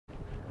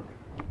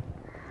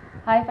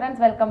Hi friends,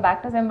 welcome back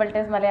to Simple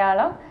Taste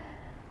Malayalam.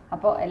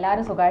 അപ്പോൾ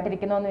എല്ലാവരും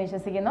സുഖമായിട്ടിരിക്കുന്നു എന്ന്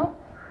വിശ്വസിക്കുന്നു.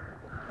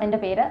 എൻ്റെ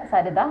പേര്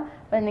സരിത.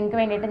 അപ്പോൾ നിങ്ങൾക്ക്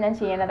വേണ്ടിയിട്ട് ഞാൻ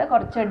ചെയ്യുന്നത്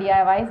കുറച്ച്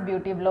DIYs,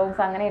 ബ്യൂട്ടി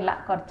വ്ലോഗ്സ് അങ്ങനെയുള്ള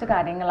കുറച്ച്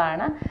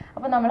കാര്യങ്ങളാണ്.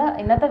 അപ്പോൾ നമ്മൾ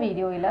ഇന്നത്തെ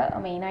വീഡിയോയിൽ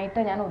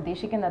മെയിനായിട്ട് ഞാൻ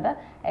ഉദ്ദേശിക്കുന്നത്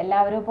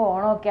എല്ലാവരും ഇപ്പോൾ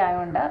ഓണമൊക്കെ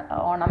ആയതുകൊണ്ട്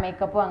ഓണം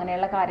മേക്കപ്പും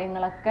അങ്ങനെയുള്ള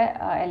കാര്യങ്ങളൊക്കെ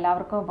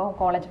എല്ലാവർക്കും ഇപ്പോൾ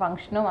കോളേജ്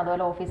ഫംഗ്ഷനും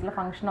അതുപോലെ ഓഫീസിലെ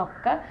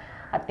ഫംഗ്ഷനൊക്കെ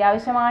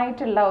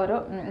അത്യാവശ്യമായിട്ടുള്ള ഒരു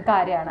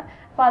കാര്യമാണ്.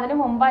 അപ്പോൾ അതിന്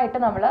മുമ്പായിട്ട്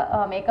നമ്മൾ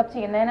മേക്കപ്പ്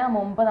ചെയ്യുന്നതിന്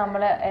മുമ്പ്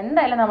നമ്മൾ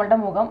എന്തായാലും നമ്മളുടെ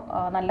മുഖം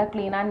നല്ല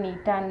ക്ലീൻ ആൻഡ്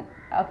നീറ്റ് ആൻഡ്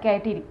ഒക്കെ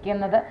ആയിട്ട്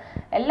ഇരിക്കുന്നത്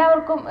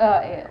എല്ലാവർക്കും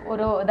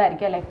ഒരു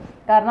ഇതായിരിക്കും അല്ലേ.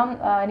 കാരണം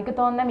എനിക്ക്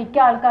തോന്നുന്ന മിക്ക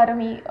ആൾക്കാരും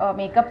ഈ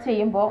മേക്കപ്പ്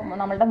ചെയ്യുമ്പോൾ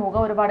നമ്മളുടെ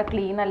മുഖം ഒരുപാട്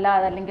ക്ലീൻ അല്ല,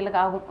 അതല്ലെങ്കിൽ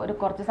ഒരു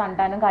കുറച്ച്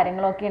സൺടാനും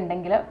കാര്യങ്ങളൊക്കെ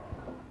ഉണ്ടെങ്കിൽ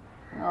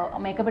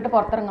മേക്കപ്പ് ഇട്ട്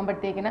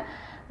പുറത്തിറങ്ങുമ്പോഴത്തേക്കിന്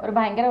ഒരു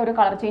ഭയങ്കര ഒരു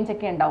കളർ ചേഞ്ച്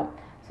ഒക്കെ ഉണ്ടാവും.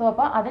 സോ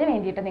അപ്പോൾ അതിന്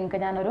വേണ്ടിയിട്ട് നിങ്ങൾക്ക്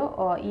ഞാനൊരു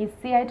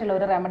ഈസി ആയിട്ടുള്ള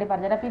ഒരു റെമഡി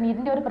പറഞ്ഞുതരാം. പിന്നെ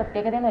ഇതിൻ്റെ ഒരു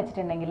പ്രത്യേകത എന്ന്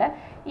വെച്ചിട്ടുണ്ടെങ്കിൽ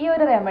ഈ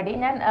ഒരു റെമഡി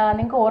ഞാൻ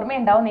നിങ്ങൾക്ക്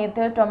ഓർമ്മയുണ്ടാവും,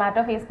 നേരത്തെ ഒരു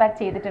ടൊമാറ്റോ ഫേസ് പാക്ക്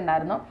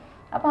ചെയ്തിട്ടുണ്ടായിരുന്നു.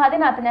 അപ്പോൾ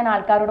അതിനകത്ത് ഞാൻ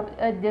ആൾക്കാരോട്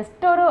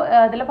ജസ്റ്റ് ഒരു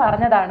ഇതിൽ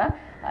പറഞ്ഞതാണ്,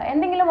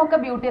 എന്തെങ്കിലുമൊക്കെ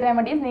ബ്യൂട്ടി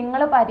റെമഡീസ്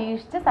നിങ്ങൾ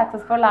പരീക്ഷിച്ച്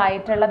സക്സസ്ഫുൾ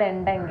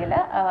ആയിട്ടുള്ളതുണ്ടെങ്കിൽ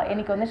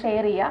എനിക്കൊന്ന്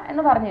ഷെയർ ചെയ്യുക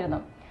എന്ന്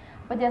പറഞ്ഞിരുന്നു.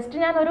 അപ്പോൾ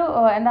ജസ്റ്റ് ഞാനൊരു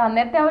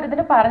അന്നേരത്തെ ആ ഒരു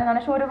ഇതിന് പറഞ്ഞതാണ്.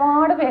 പക്ഷേ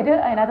ഒരുപാട് പേര്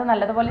അതിനകത്ത്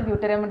നല്ലതുപോലെ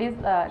ബ്യൂട്ടി റെമഡീസ്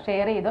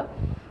ഷെയർ ചെയ്തു.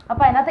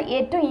 അപ്പോൾ അതിനകത്ത്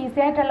ഏറ്റവും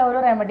ഈസി ആയിട്ടുള്ള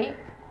ഒരു റെമഡി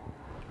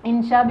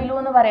ഇൻഷാബിലു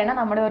എന്ന് പറയുന്ന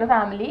നമ്മുടെ ഒരു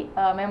ഫാമിലി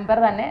മെമ്പർ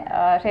തന്നെ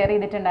ഷെയർ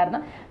ചെയ്തിട്ടുണ്ടായിരുന്നു.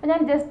 അപ്പോൾ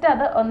ഞാൻ ജസ്റ്റ്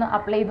അത് ഒന്ന്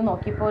അപ്ലൈ ചെയ്ത്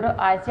നോക്കി. ഇപ്പോൾ ഒരു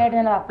ആഴ്ചയായിട്ട്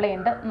ഞാൻ അപ്ലൈ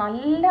ചെയ്യുന്നുണ്ട്.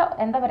 നല്ല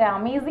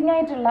അമേസിംഗ്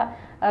ആയിട്ടുള്ള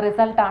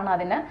റിസൾട്ടാണ്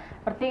അതിന്.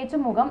 പ്രത്യേകിച്ച്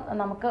മുഖം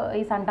നമുക്ക്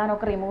ഈ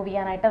സൺടാനൊക്കെ റിമൂവ്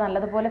ചെയ്യാനായിട്ട്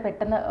നല്ലതുപോലെ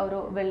പെട്ടെന്ന് ഒരു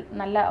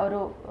നല്ല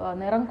ഒരു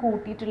നിറം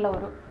കൂട്ടിയിട്ടുള്ള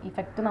ഒരു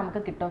ഇഫക്റ്റ്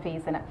നമുക്ക് കിട്ടും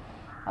ഫേസിന്.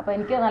 അപ്പോൾ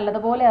എനിക്ക്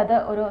നല്ലതുപോലെ അത്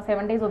ഒരു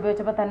 7 days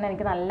ഉപയോഗിച്ചപ്പോൾ തന്നെ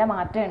എനിക്ക് നല്ല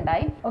മാറ്റം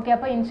ഉണ്ടായി. ഓക്കെ,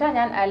 അപ്പോൾ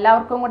ഞാൻ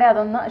എല്ലാവർക്കും കൂടെ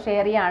അതൊന്ന്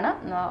ഷെയർ ചെയ്യാണ്.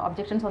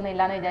 ഒബ്ജെക്ഷൻസ് ഒന്നും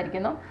ഇല്ലയെന്ന്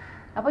വിചാരിക്കുന്നു.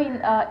 അപ്പോൾ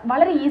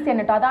വളരെ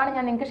ഈസിയാണ് കേട്ടോ. അതാണ്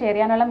ഞാൻ നിങ്ങൾക്ക് ഷെയർ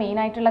ചെയ്യാനുള്ള മെയിൻ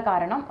ആയിട്ടുള്ള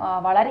കാരണം.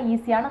 വളരെ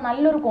ഈസിയാണ്,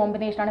 നല്ലൊരു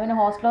കോമ്പിനേഷനാണ്. പിന്നെ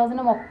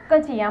ഹോസ്റ്റലേഴ്സിനും ഒക്കെ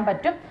ചെയ്യാൻ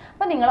പറ്റും.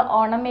 അപ്പോൾ നിങ്ങൾ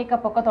ഓണം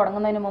മേക്കപ്പ് ഒക്കെ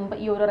തുടങ്ങുന്നതിന് മുമ്പ്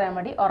ഈ ഒരു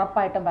റെമഡി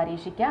ഉറപ്പായിട്ടും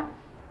പരീക്ഷിക്കുക.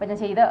 അപ്പോൾ ഞാൻ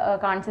ചെയ്ത്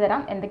കാണിച്ചു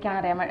തരാം എന്തൊക്കെയാണ്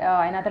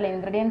അതിനകത്തുള്ള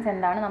ഇൻഗ്രീഡിയൻസ്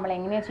എന്താണ്, നമ്മൾ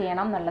എങ്ങനെയാണ്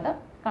ചെയ്യണം എന്നുള്ളത്.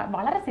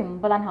 വളരെ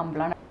സിമ്പിൾ ആൻഡ്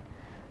ഹംബിളാണ്.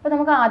 അപ്പോൾ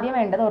നമുക്ക് ആദ്യം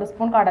വേണ്ടത് 1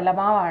 സ്പൂൺ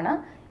കടലമാവാണ്.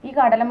 ഈ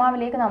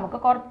കടലമാവിലേക്ക് നമുക്ക്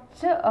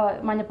കുറച്ച്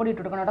മഞ്ഞൾപ്പൊടി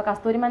ഇട്ട് കൊടുക്കണം കേട്ടോ.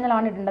 കസ്തൂരി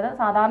മഞ്ഞളാണ് ഇടേണ്ടത്.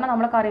 സാധാരണ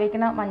നമ്മൾ കറി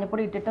വയ്ക്കുന്ന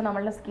മഞ്ഞൾപ്പൊടി ഇട്ടിട്ട്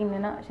നമ്മളുടെ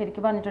സ്കിന്നിന്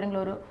ശരിക്കും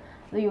പറഞ്ഞിട്ടുണ്ടെങ്കിൽ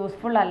ഇത്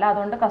യൂസ്ഫുൾ അല്ല.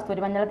 അതുകൊണ്ട്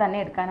കസ്തൂരി മഞ്ഞൾ തന്നെ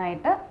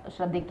എടുക്കാനായിട്ട്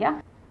ശ്രദ്ധിക്കുക.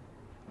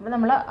 അപ്പോൾ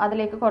നമ്മൾ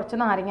അതിലേക്ക് കുറച്ച്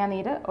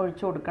നാരങ്ങാനീര്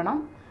ഒഴിച്ചു കൊടുക്കണം.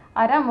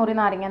 1/2 മുറി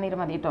നാരങ്ങാനീര്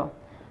മതി കേട്ടോ.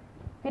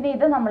 പിന്നെ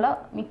ഇത് നമ്മൾ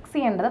മിക്സ്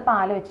ചെയ്യേണ്ടത്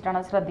പാല്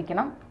വെച്ചിട്ടാണ്,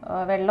 ശ്രദ്ധിക്കണം.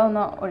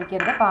 വെള്ളമൊന്നും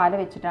ഒഴിക്കരുത്, പാല്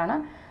വെച്ചിട്ടാണ്.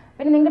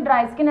 പിന്നെ നിങ്ങൾക്ക്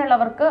ഡ്രൈ സ്കിൻ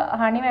ഉള്ളവർക്ക്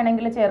ഹണി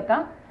വേണമെങ്കിൽ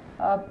ചേർക്കാം.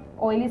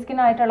 ഓയിലി സ്കിൻ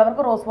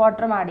ആയിട്ടുള്ളവർക്ക് റോസ്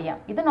വാട്ടറും ആഡ് ചെയ്യാം.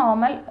 ഇത്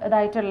നോർമൽ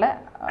ഇതായിട്ടുള്ള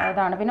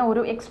ഇതാണ്. പിന്നെ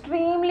ഒരു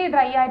എക്സ്ട്രീംലി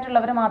ഡ്രൈ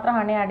ആയിട്ടുള്ളവർ മാത്രം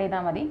ഹണി ആഡ്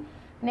ചെയ്താൽ മതി.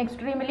 പിന്നെ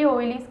എക്സ്ട്രീംലി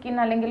ഓയിലി സ്കിൻ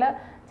അല്ലെങ്കിൽ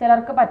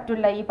ചിലർക്ക്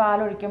പറ്റില്ല ഈ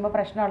പാലൊഴിക്കുമ്പോൾ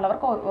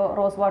പ്രശ്നമുള്ളവർക്ക്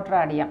റോസ് വാട്ടർ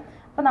ആഡ് ചെയ്യാം.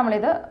 അപ്പോൾ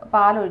നമ്മളിത്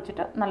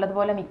പാലൊഴിച്ചിട്ട്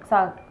നല്ലതുപോലെ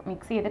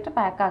മിക്സ് ചെയ്തിട്ട്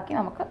പാക്കാക്കി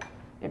നമുക്ക്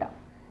ഇടാം.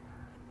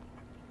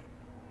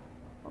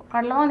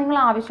 കടലമാവ് നിങ്ങൾ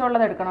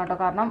ആവശ്യമുള്ളത് എടുക്കണം കേട്ടോ.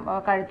 കാരണം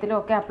കഴുത്തിലും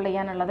ഒക്കെ അപ്ലൈ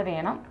ചെയ്യാനുള്ളത്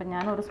വേണം. അപ്പം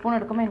ഞാൻ 1 സ്പൂൺ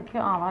എടുക്കുമ്പോൾ എനിക്ക്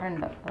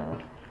ആവാറുണ്ട്.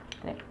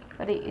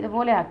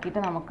 ഇതുപോലെ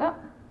ആക്കിയിട്ട് നമുക്ക്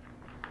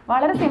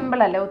വളരെ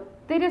സിമ്പിളല്ലേ,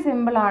 ഒത്തിരി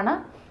സിമ്പിളാണ്.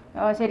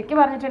 ശരിക്കും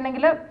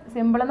പറഞ്ഞിട്ടുണ്ടെങ്കിൽ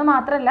സിമ്പിളെന്ന്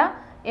മാത്രമല്ല,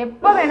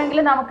 എപ്പോൾ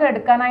വേണമെങ്കിലും നമുക്ക്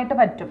എടുക്കാനായിട്ട്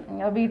പറ്റും.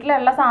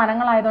 വീട്ടിലുള്ള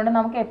സാധനങ്ങളായതുകൊണ്ട്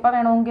നമുക്ക് എപ്പോൾ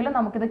വേണമെങ്കിലും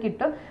നമുക്കിത്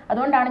കിട്ടും.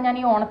 അതുകൊണ്ടാണ് ഞാൻ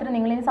ഈ ഓണത്തിന്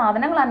നിങ്ങൾ ഈ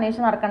സാധനങ്ങൾ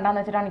അന്വേഷിച്ച്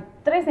നടക്കണ്ടെന്ന് വെച്ചിട്ടാണ്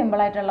ഇത്രയും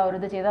സിമ്പിളായിട്ടുള്ള ഒരു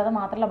ഇത് ചെയ്തത്. അത്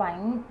മാത്രമല്ല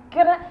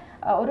ഭയങ്കര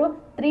ഒരു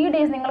 3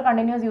 days നിങ്ങൾ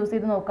കണ്ടിന്യൂസ് യൂസ്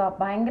ചെയ്ത് നോക്കുക.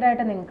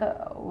 ഭയങ്കരമായിട്ട് നിങ്ങൾക്ക്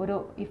ഒരു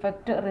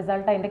ഇഫക്റ്റ്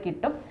റിസൾട്ട് അതിൻ്റെ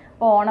കിട്ടും.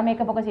 അപ്പോൾ ഓണം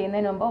മേക്കപ്പ് ഒക്കെ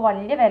ചെയ്യുന്നതിന് മുമ്പ്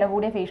വലിയ വില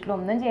കൂടിയ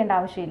ഫേഷ്യലൊന്നും ചെയ്യേണ്ട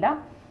ആവശ്യമില്ല.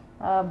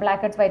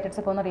 ബ്ലാക്ക് ഹെഡ്സ് വൈറ്റ് ഹെഡ്സ്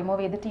ഒക്കെ ഒന്ന്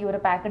റിമൂവ് ചെയ്തിട്ട് ഈ ഒരു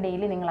പാക്ക്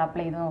ഡെയിലി നിങ്ങൾ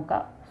അപ്ലൈ ചെയ്ത് നോക്കുക.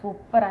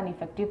 സൂപ്പർ ആൻഡ്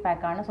ഇഫക്റ്റീവ്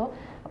പാക്കാണ്.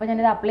 അപ്പോൾ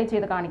ഞാനിത് അപ്ലൈ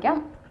ചെയ്ത് കാണിക്കാം.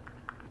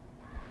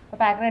 അപ്പോൾ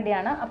പാക്ക്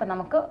റെഡിയാണ്. അപ്പോൾ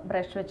നമുക്ക്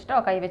ബ്രഷ് വെച്ചിട്ടോ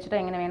കൈ വെച്ചിട്ടോ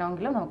എങ്ങനെ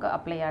വേണമെങ്കിലും നമുക്ക്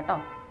അപ്ലൈ ചെയ്യാം കേട്ടോ.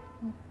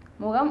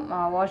 മുഖം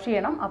വാഷ്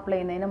ചെയ്യണം അപ്ലൈ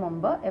ചെയ്യുന്നതിന്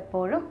മുമ്പ്.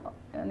 എപ്പോഴും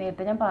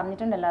നേരത്തെ ഞാൻ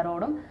പറഞ്ഞിട്ടുണ്ട്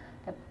എല്ലാവരോടും,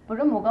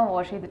 എപ്പോഴും മുഖം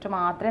വാഷ് ചെയ്തിട്ട്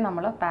മാത്രമേ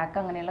നമ്മൾ പാക്ക്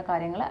അങ്ങനെയുള്ള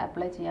കാര്യങ്ങൾ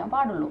അപ്ലൈ ചെയ്യാൻ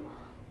പാടുള്ളൂ.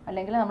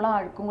 അല്ലെങ്കിൽ നമ്മൾ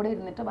അഴുക്കും കൂടി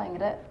ഇരുന്നിട്ട്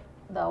ഭയങ്കര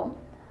ഇതാവും.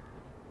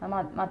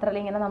 മാത്രമല്ല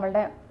ഇങ്ങനെ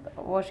നമ്മളുടെ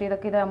വാഷ്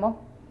ചെയ്തൊക്കെ ഇതാകുമ്പോൾ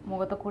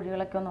മുഖത്ത്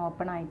കുഴികളൊക്കെ ഒന്ന്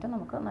ഓപ്പൺ ആയിട്ട്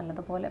നമുക്ക്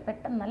നല്ലതുപോലെ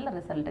പെട്ടെന്ന് നല്ല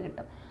റിസൾട്ട്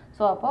കിട്ടും.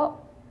 സോ അപ്പോൾ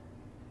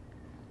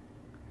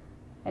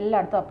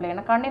എല്ലായിടത്തും അപ്ലൈ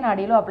ചെയ്യണം.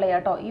 കണ്ണിനടിയിലും അപ്ലൈ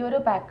ചെയ്യാം കേട്ടോ. ഈ ഒരു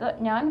പാക്ക്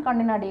ഞാൻ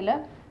കണ്ണിനടിയിൽ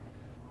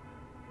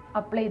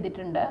അപ്ലൈ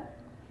ചെയ്തിട്ടുണ്ട്.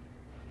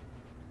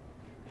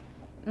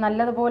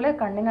 നല്ലതുപോലെ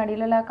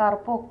കണ്ണിനടിയിലുള്ള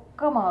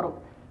കറുപ്പൊക്കെ മാറും.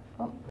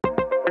 അപ്പം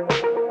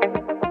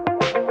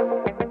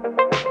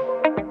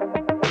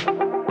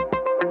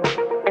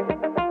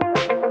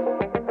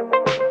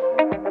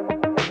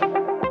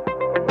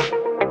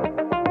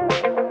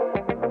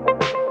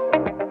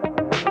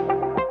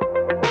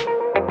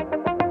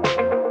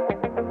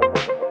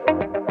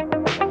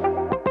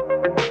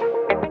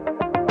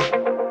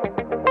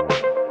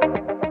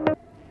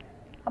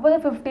അപ്പോൾ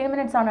ഇത് 15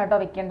 minutes ആണ് കേട്ടോ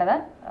വെക്കേണ്ടത്.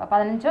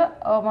 15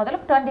 മുതൽ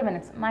 20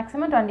 minutes,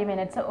 മാക്സിമം 20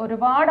 minutes.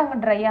 ഒരുപാട് അങ്ങ്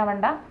ഡ്രൈ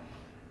ആവണ്ട.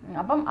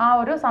 അപ്പം ആ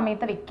ഒരു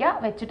സമയത്ത്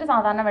വെച്ചിട്ട്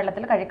സാധാരണ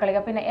വെള്ളത്തിൽ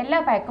കഴുകിക്കളയുക. പിന്നെ എല്ലാ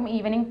പാക്കും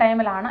ഈവനിങ്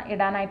ടൈമിലാണ്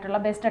ഇടാനായിട്ടുള്ള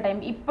ബെസ്റ്റ് ടൈം.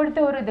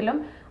 ഇപ്പോഴത്തെ ഒരു ഇതിലും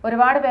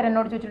ഒരുപാട് പേര്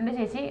എന്നോട് ചോദിച്ചിട്ടുണ്ട്,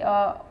 ചേച്ചി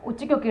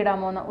ഉച്ചയ്ക്കൊക്കെ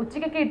ഇടാമോ എന്ന്.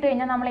 ഉച്ചയ്ക്കൊക്കെ ഇട്ട്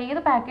കഴിഞ്ഞാൽ നമ്മൾ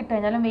ഏത് പാക്ക് ഇട്ട്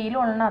കഴിഞ്ഞാലും വെയിൽ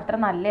കൊള്ളണം അത്ര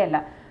നല്ലതല്ല.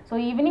 സോ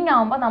ഈവനിങ്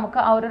ആകുമ്പോൾ നമുക്ക്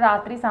ആ ഒരു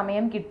രാത്രി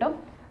സമയം കിട്ടും.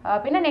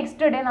 പിന്നെ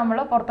നെക്സ്റ്റ് ഡേ നമ്മൾ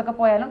പുറത്തൊക്കെ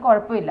പോയാലും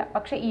കുഴപ്പമില്ല.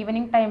 പക്ഷേ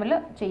ഈവനിങ് ടൈമിൽ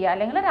ചെയ്യുക,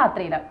 അല്ലെങ്കിൽ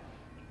രാത്രിയിൽ.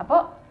 അപ്പോൾ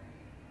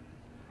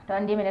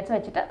 20 മിനിറ്റ്സ്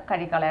വെച്ചിട്ട്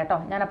കഴുകിക്കളയാം കേട്ടോ.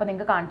 ഞാനപ്പോൾ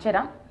നിങ്ങൾക്ക് കാണിച്ചു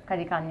തരാം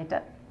കഴുകിക്കളഞ്ഞിട്ട്.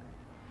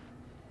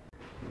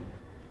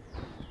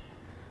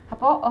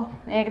 അപ്പോൾ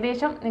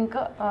ഏകദേശം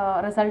നിങ്ങൾക്ക്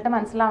റിസൾട്ട്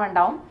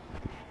മനസ്സിലാവുണ്ടാവും.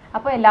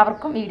 അപ്പോൾ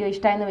എല്ലാവർക്കും വീഡിയോ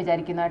ഇഷ്ടമായെന്ന്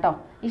വിചാരിക്കുന്നു കേട്ടോ.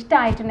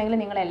 ഇഷ്ടമായിട്ടുണ്ടെങ്കിൽ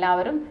നിങ്ങൾ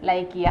എല്ലാവരും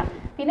ലൈക്ക് ചെയ്യുക.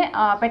 പിന്നെ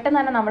പെട്ടെന്ന്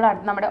തന്നെ നമ്മൾ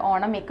നമ്മുടെ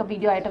ഓണം മേക്കപ്പ്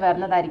വീഡിയോ ആയിട്ട്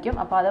വരുന്നതായിരിക്കും.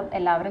 അപ്പോൾ അത്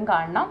എല്ലാവരും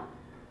കാണണം.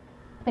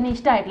 പിന്നെ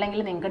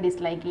ഇഷ്ടമായിട്ടില്ലെങ്കിൽ നിങ്ങൾക്ക്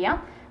ഡിസ്ലൈക്ക് ചെയ്യാം.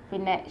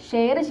 പിന്നെ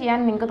ഷെയർ ചെയ്യാൻ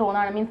നിങ്ങൾക്ക്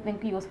തോന്നുകയാണ്, മീൻസ്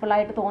നിങ്ങൾക്ക് യൂസ്ഫുൾ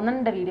ആയിട്ട്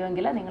തോന്നുന്നുണ്ട് വീഡിയോ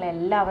എങ്കിൽ നിങ്ങൾ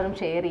എല്ലാവരും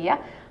ഷെയർ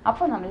ചെയ്യുക.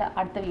 അപ്പോൾ നമ്മൾ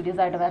അടുത്ത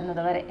വീഡിയോസായിട്ട്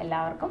വരുന്നത് വരെ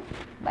എല്ലാവർക്കും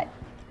ബൈ.